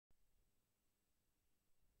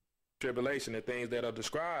tribulation, the things that are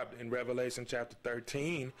described in Revelation chapter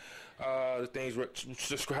 13, the things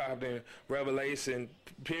described in Revelation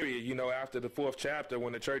period, after the 4th chapter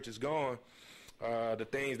when the church is gone, the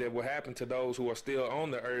things that will happen to those who are still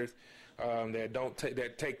on the earth,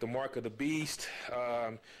 that take the mark of the beast.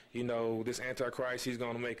 This Antichrist, he's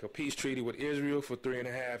going to make a peace treaty with Israel for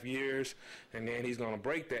 3.5 years, and then he's going to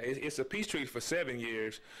break that. It's a peace treaty for 7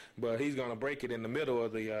 years, but he's going to break it in the middle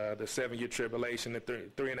of the 7-year tribulation, the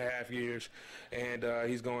 3.5 years, and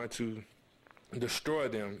he's going to destroy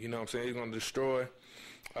them. He's going to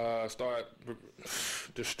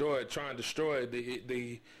try and destroy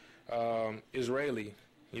the Israeli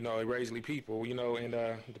people, and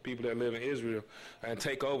the people that live in Israel, and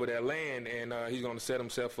take over that land. And he's going to set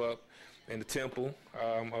himself up in the temple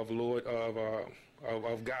of Lord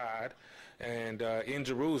of God, and in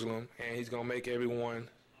Jerusalem, and he's going to make everyone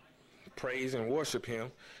praise and worship him.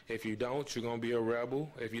 If you don't, you're going to be a rebel.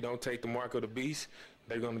 If you don't take the mark of the beast,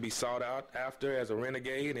 they're going to be sought out after as a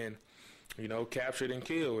renegade and captured and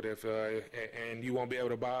killed. And you won't be able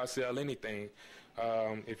to buy or sell anything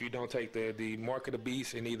if you don't take the mark of the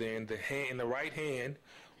beast, in either in the right hand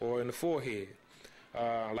or in the forehead.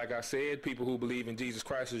 Like I said, people who believe in Jesus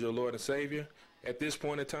Christ as your Lord and Savior at this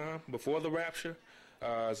point in time, before the rapture,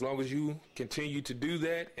 as long as you continue to do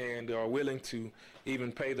that and are willing to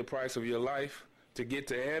even pay the price of your life to get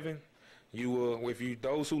to heaven, you will.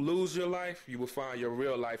 Those who lose your life, you will find your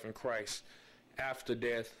real life in Christ after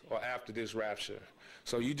death or after this rapture.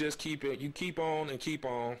 So you just keep on,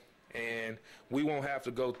 and we won't have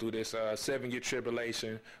to go through this 7-year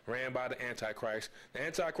tribulation ran by the Antichrist. The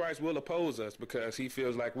Antichrist will oppose us because he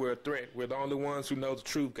feels like we're a threat. We're the only ones who know the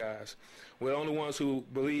truth, guys. We're the only ones who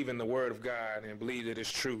believe in the word of God and believe that it's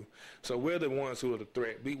true. So we're the ones who are the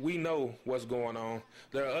threat. We know what's going on.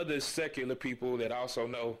 There are other secular people that also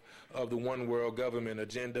know of the one world government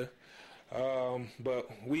agenda. But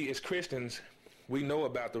we as Christians, we know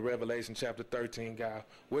about the Revelation chapter 13, God.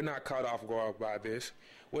 We're not caught off guard by this.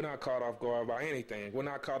 We're not caught off guard by anything. We're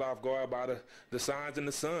not caught off guard by the signs in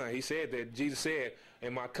the sun. Jesus said,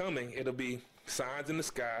 in my coming, it'll be signs in the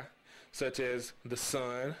sky, such as the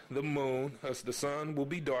sun, the moon. The sun will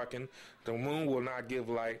be darkened. The moon will not give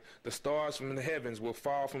light. The stars from the heavens will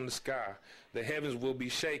fall from the sky. The heavens will be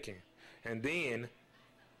shaken. And then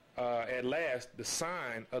at last, the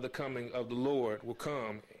sign of the coming of the Lord will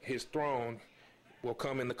come. His throne will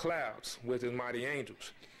come in the clouds with his mighty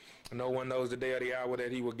angels. No one knows the day or the hour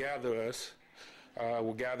that he will gather us,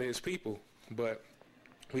 will gather his people. But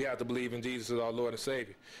we have to believe in Jesus as our Lord and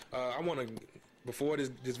Savior. I want to, before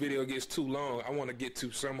this video gets too long, I want to get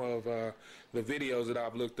to some of the videos that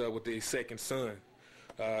I've looked up with the second son.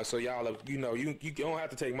 So y'all, you don't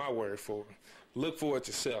have to take my word for it. Look for it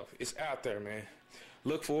yourself. It's out there, man.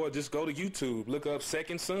 Look for it. Just go to YouTube. Look up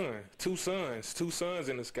second son, two suns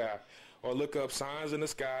in the sky. Or look up Signs in the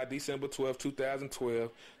Sky, December 12,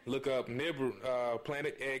 2012. Look up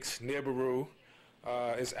Planet X, Nibiru.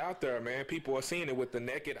 It's out there, man. People are seeing it with the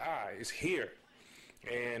naked eye. It's here.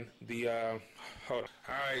 And hold on.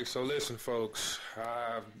 All right, so listen, folks.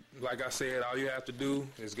 Like I said, all you have to do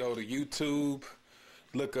is go to YouTube,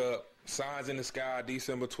 look up Signs in the Sky,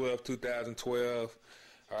 December 12, 2012.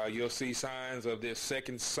 You'll see signs of this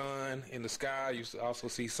second sun in the sky. You also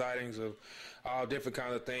see sightings of all different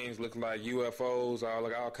kinds of things, look like UFOs,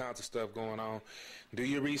 all kinds of stuff going on. Do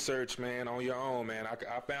your research, man, on your own, man.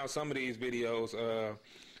 I found some of these videos.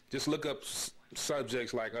 Just look up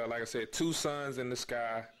subjects like I said, two suns in the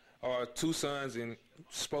sky, or two suns in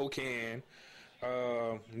Spokane,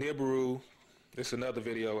 Nibiru. This is another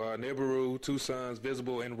video. Nibiru, two suns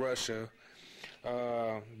visible in Russia.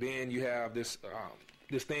 Then you have this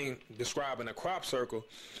thing describing a crop circle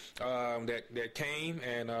that came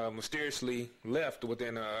and mysteriously left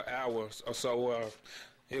within an hour or so.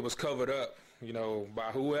 It was covered up,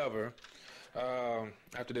 by whoever.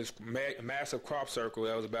 After this massive crop circle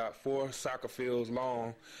that was about 4 soccer fields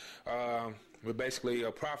long, with basically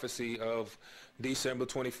a prophecy of December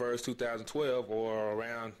 21st, 2012, or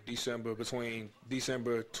around between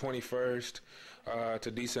December 21st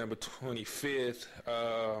to December 25th,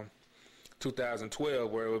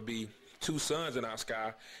 2012, where it would be two suns in our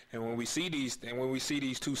sky. And when we see these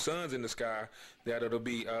two suns in the sky, that it'll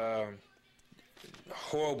be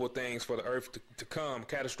horrible things for the earth to come,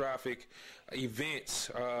 catastrophic events,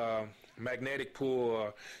 magnetic pull,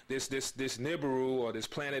 or this Nibiru, or this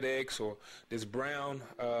Planet X, or this brown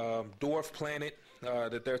dwarf planet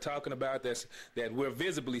that they're talking about, that we're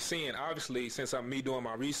visibly seeing. Obviously, since me doing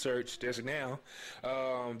my research just now,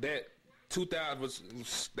 that 2000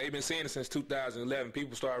 they've been seeing it since 2011.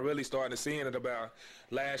 People started seeing it about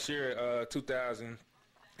last year, 2011,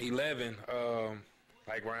 11,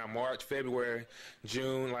 like around March, February,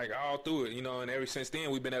 June, like all through it, and ever since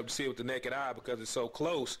then we've been able to see it with the naked eye because it's so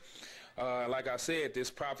close. Like I said,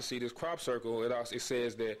 this prophecy, this crop circle, it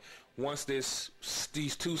says that once these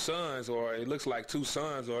two suns, or it looks like two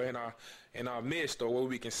suns, are in our midst, or where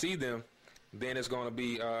we can see them, then it's going to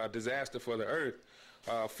be a disaster for the earth.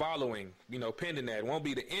 Following, pending that. It won't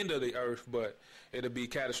be the end of the earth, but it'll be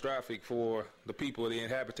catastrophic for the people, the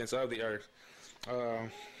inhabitants of the earth.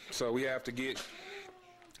 So we have to be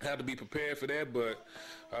prepared for that. But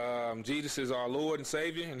Jesus is our Lord and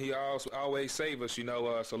Savior, and He always save us.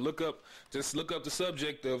 So look up the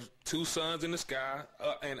subject of two suns in the sky,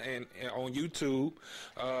 and on YouTube.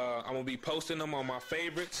 I'm gonna be posting them on my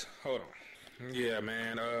favorites. Hold on. Yeah,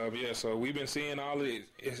 man. So we've been seeing all of it.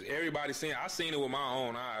 Everybody's seeing. I seen it with my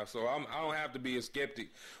own eyes, so I don't have to be a skeptic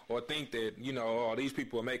or think that all these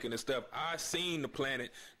people are making this stuff. I seen the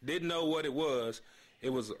planet, didn't know what it was.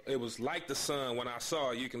 It was like the sun when I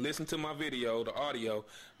saw it. You can listen to my video, the audio.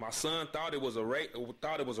 My son thought it was a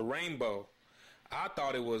rainbow. I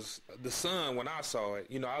thought it was the sun when I saw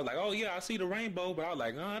it. I was like, oh yeah, I see the rainbow, but I was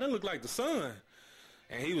like, oh, that look like the sun.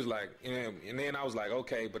 And he was like, and then I was like,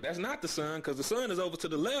 okay, but that's not the sun, because the sun is over to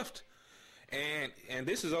the left, and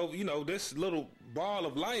this is over, this little ball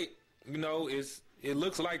of light, it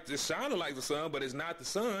looks like it's shining like the sun, but it's not the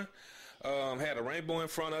sun. Had a rainbow in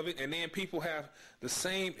front of it, and then people have the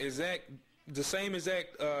same exact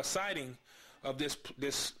sighting of this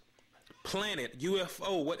planet,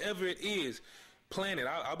 UFO, whatever it is. Planet,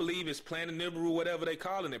 I believe it's Planet Nibiru, whatever they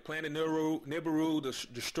calling it, Planet Nibiru, the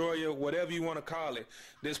Destroyer, whatever you want to call it.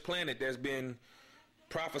 This planet that's been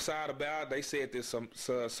prophesied about. They said there's some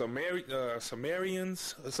Sumerians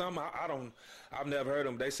or something. I've never heard of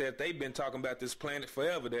them. They said they've been talking about this planet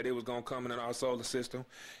forever, that it was going to come in our solar system,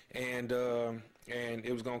 and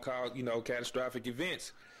it was going to cause catastrophic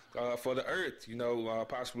events for the Earth.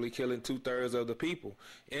 Possibly killing 2/3 of the people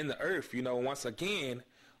in the Earth. Once again.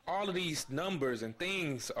 All of these numbers and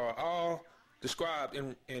things are all described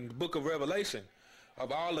in the book of Revelation,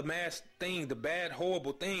 of all the mass things, the bad,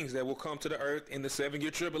 horrible things that will come to the earth in the 7-year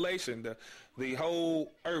tribulation, the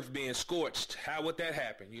whole earth being scorched. How would that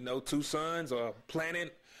happen? Two suns, or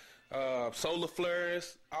planet, solar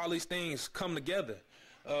flares, all these things come together.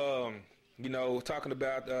 Talking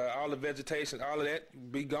about all the vegetation, all of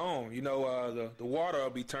that be gone. The water will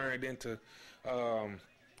be turned into...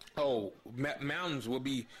 mountains will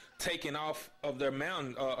be taken off of their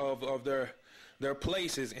mountain, of their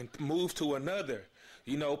places, and moved to another.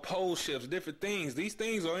 Pole shifts, different things. These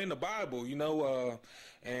things are in the Bible,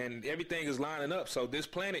 and everything is lining up. So this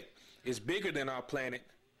planet is bigger than our planet,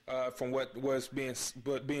 from what was being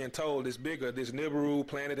told. It's bigger. This Nibiru,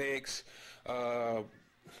 Planet X,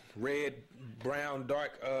 red, brown,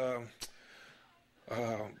 dark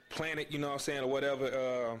planet, or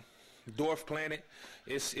whatever, dwarf planet.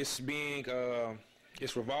 It's being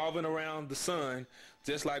it's revolving around the sun,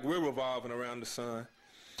 just like we're revolving around the sun,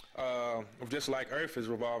 just like Earth is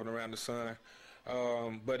revolving around the sun.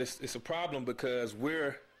 But it's a problem because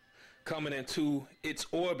we're coming into its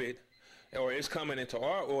orbit, or it's coming into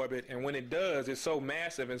our orbit, and when it does, it's so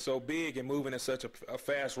massive and so big and moving at such a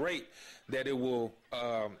fast rate that it will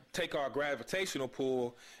take our gravitational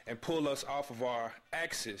pull and pull us off of our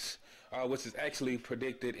axis, which is actually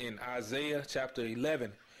predicted in Isaiah chapter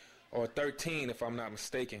 11 or 13, if I'm not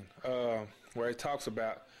mistaken, where it talks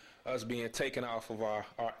about us being taken off of our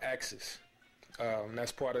axis. And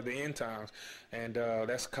that's part of the end times, and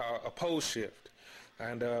that's called a pole shift.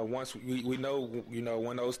 And once we know,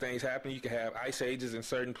 when those things happen, you can have ice ages in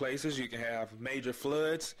certain places. You can have major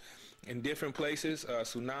floods in different places,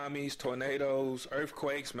 tsunamis, tornadoes,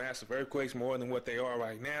 earthquakes, massive earthquakes, more than what they are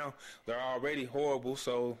right now. They're already horrible,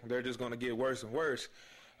 so they're just going to get worse and worse.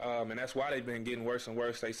 And that's why they've been getting worse and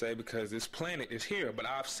worse, they say, because this planet is here. But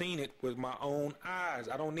I've seen it with my own eyes.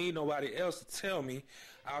 I don't need nobody else to tell me.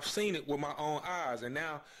 I've seen it with my own eyes. And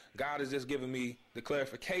now God is just giving me the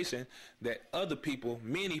clarification that other people,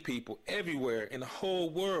 many people everywhere in the whole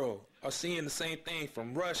world are seeing the same thing,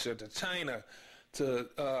 from Russia to China to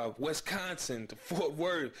Wisconsin to Fort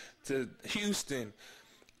Worth to Houston.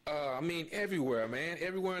 Everywhere, man.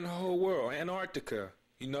 Everywhere in the whole world. Antarctica.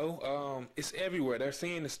 It's everywhere. They're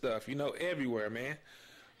seeing this stuff, everywhere, man.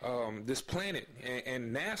 This planet,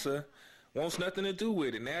 and NASA wants nothing to do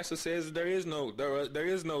with it. NASA says there is no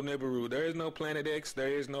Nibiru, there is no Planet X, there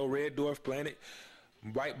is no red dwarf planet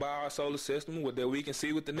right by our solar system that we can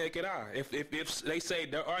see with the naked eye. If they say,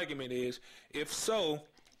 their argument is, if so,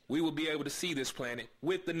 we will be able to see this planet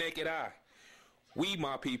with the naked eye. We,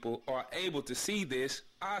 my people, are able to see this.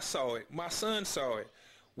 I saw it. My son saw it.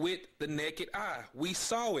 with the naked eye. We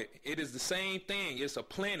saw it. It is the same thing. It's a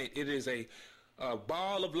planet. It is a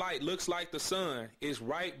ball of light, looks like the sun. It's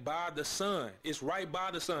right by the sun. It's right by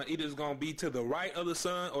the sun. Either it's going to be to the right of the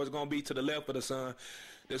sun or it's going to be to the left of the sun.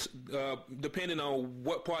 This, depending on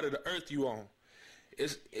what part of the earth you on.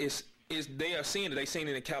 They are seeing it. They seen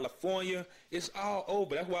it in California. It's all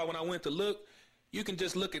over. That's why when I went to look, you can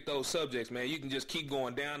just look at those subjects, man. You can just keep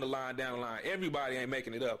going down the line, down the line. Everybody ain't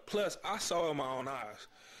making it up. Plus, I saw it with my own eyes.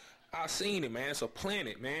 I seen it, man. It's a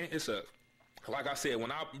planet, man. Like I said,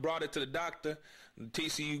 when I brought it to the doctor, the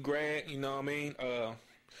TCU grad, you know what I mean?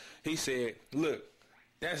 He said, look,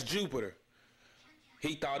 that's Jupiter.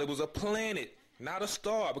 He thought it was a planet, not a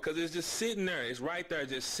star, because it's just sitting there. It's right there,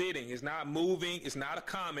 just sitting. It's not moving. It's not a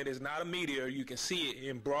comet. It's not a meteor. You can see it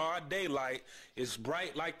in broad daylight. It's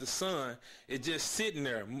bright like the sun. It's just sitting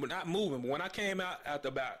there, not moving. But when I came out after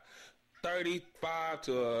about 35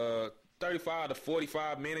 to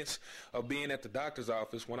 45 minutes of being at the doctor's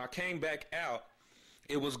office, when I came back out,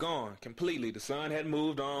 it was gone completely. The sun had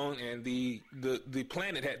moved on, and the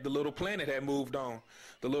little planet had moved on.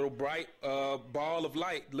 The little bright ball of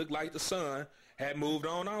light looked like the sun had moved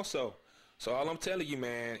on also. So all I'm telling you,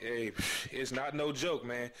 man, hey, it's not no joke,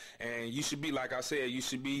 man. And you should be, like I said, you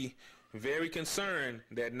should be very concerned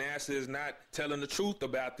that NASA is not telling the truth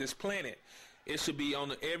about this planet. It should be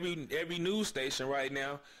on every news station right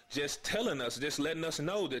now, just telling us, just letting us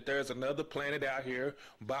know that there's another planet out here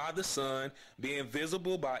by the sun, being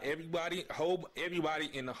visible by everybody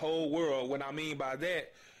in the whole world. What I mean by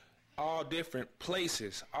that, all different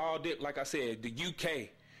places, like I said, the UK,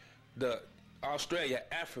 the Australia,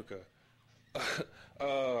 Africa,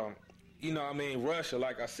 you know what I mean, Russia,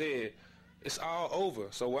 like I said. It's all over.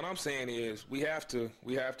 So what I'm saying is we have to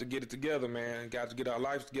get it together, man. Got to get our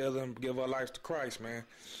lives together and give our lives to Christ, man,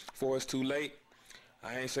 before it's too late.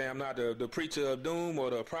 I ain't saying I'm not the preacher of doom or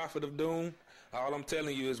the prophet of doom. All I'm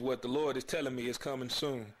telling you is what the Lord is telling me is coming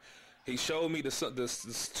soon. He showed me the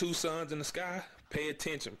two suns in the sky. Pay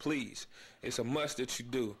attention, please. It's a must that you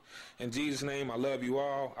do. In Jesus' name, I love you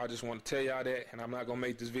all. I just want to tell y'all that, and I'm not going to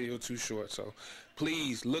make this video too short. So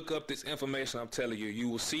please look up this information I'm telling you. You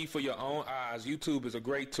will see for your own eyes. YouTube is a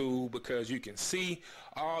great tool because you can see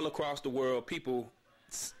all across the world people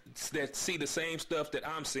that see the same stuff that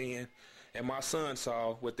I'm seeing and my son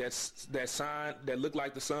saw with that sign that looked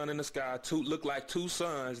like the sun in the sky, look like two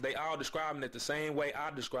suns. They all describing it the same way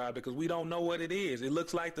I described it because we don't know what it is. It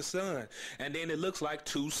looks like the sun, and then it looks like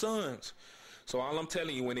two suns. So all I'm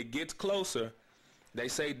telling you, when it gets closer, they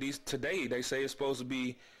say today they say it's supposed to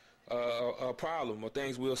be a problem or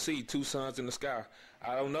things we'll see, two suns in the sky.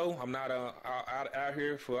 I don't know. I'm not out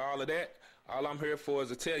here for all of that. All I'm here for is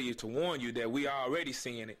to tell you, to warn you that we are already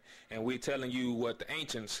seeing it, and we're telling you what the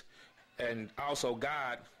ancients and also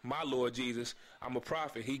God, my Lord Jesus, I'm a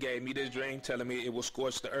prophet. He gave me this dream telling me it will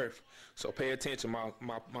scorch the earth. So pay attention,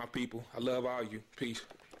 my people. I love all you. Peace.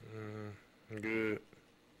 Good.